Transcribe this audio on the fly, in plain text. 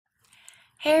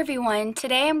Hey everyone,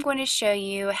 today I'm going to show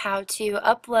you how to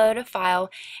upload a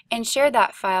file and share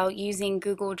that file using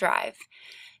Google Drive.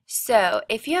 So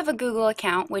if you have a Google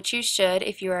account, which you should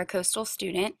if you're a Coastal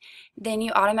student, then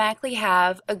you automatically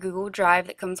have a Google Drive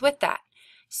that comes with that.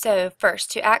 So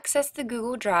first, to access the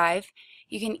Google Drive,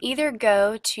 you can either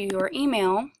go to your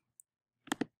email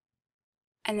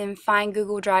and then find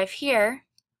Google Drive here,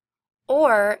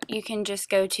 or you can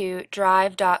just go to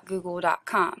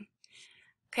drive.google.com.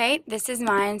 Okay, this is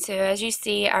mine, so as you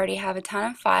see, I already have a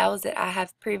ton of files that I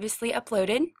have previously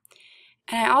uploaded,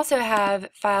 and I also have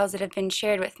files that have been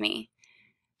shared with me.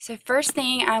 So first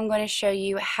thing, I'm going to show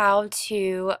you how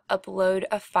to upload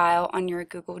a file on your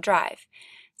Google Drive.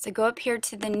 So go up here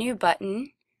to the New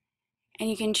button, and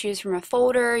you can choose from a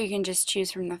folder, you can just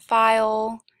choose from the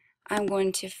file. I'm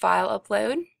going to File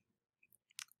Upload,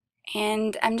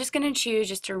 and I'm just going to choose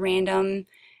just a random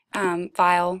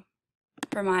file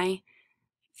for my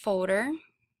folder.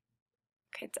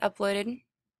 Okay, it's uploaded.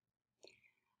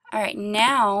 Alright,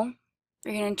 now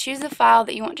you're going to choose the file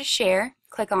that you want to share,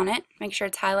 click on it, make sure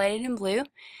it's highlighted in blue,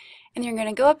 and you're going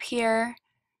to go up here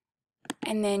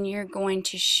and then you're going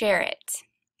to share it.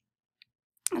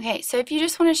 Okay, so if you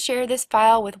just want to share this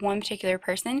file with one particular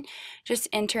person, just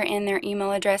enter in their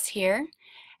email address here,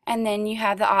 and then you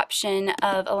have the option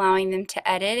of allowing them to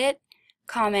edit it,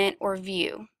 comment, or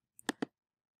view.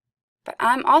 But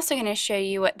I'm also going to show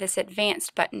you what this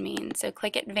advanced button means, so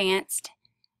click advanced.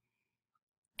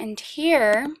 And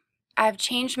here, I've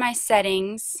changed my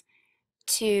settings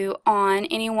to on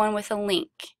anyone with a link.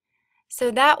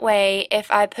 So that way, if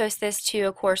I post this to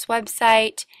a course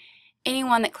website,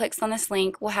 anyone that clicks on this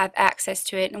link will have access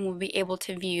to it and will be able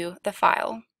to view the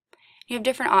file. You have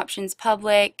different options,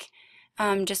 public,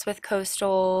 just with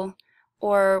Coastal,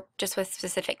 or just with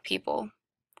specific people.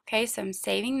 Okay, so I'm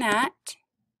saving that.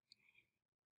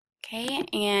 Okay,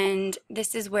 and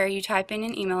this is where you type in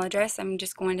an email address. I'm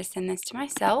just going to send this to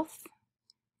myself.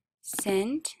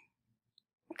 Send.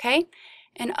 Okay,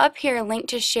 and up here, link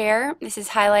to share, this is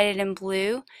highlighted in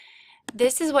blue.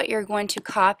 This is what you're going to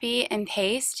copy and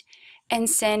paste and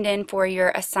send in for your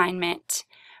assignment,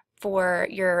 for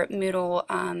your Moodle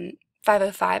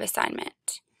 505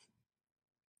 assignment.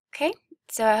 Okay,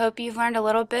 so I hope you've learned a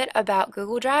little bit about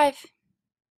Google Drive.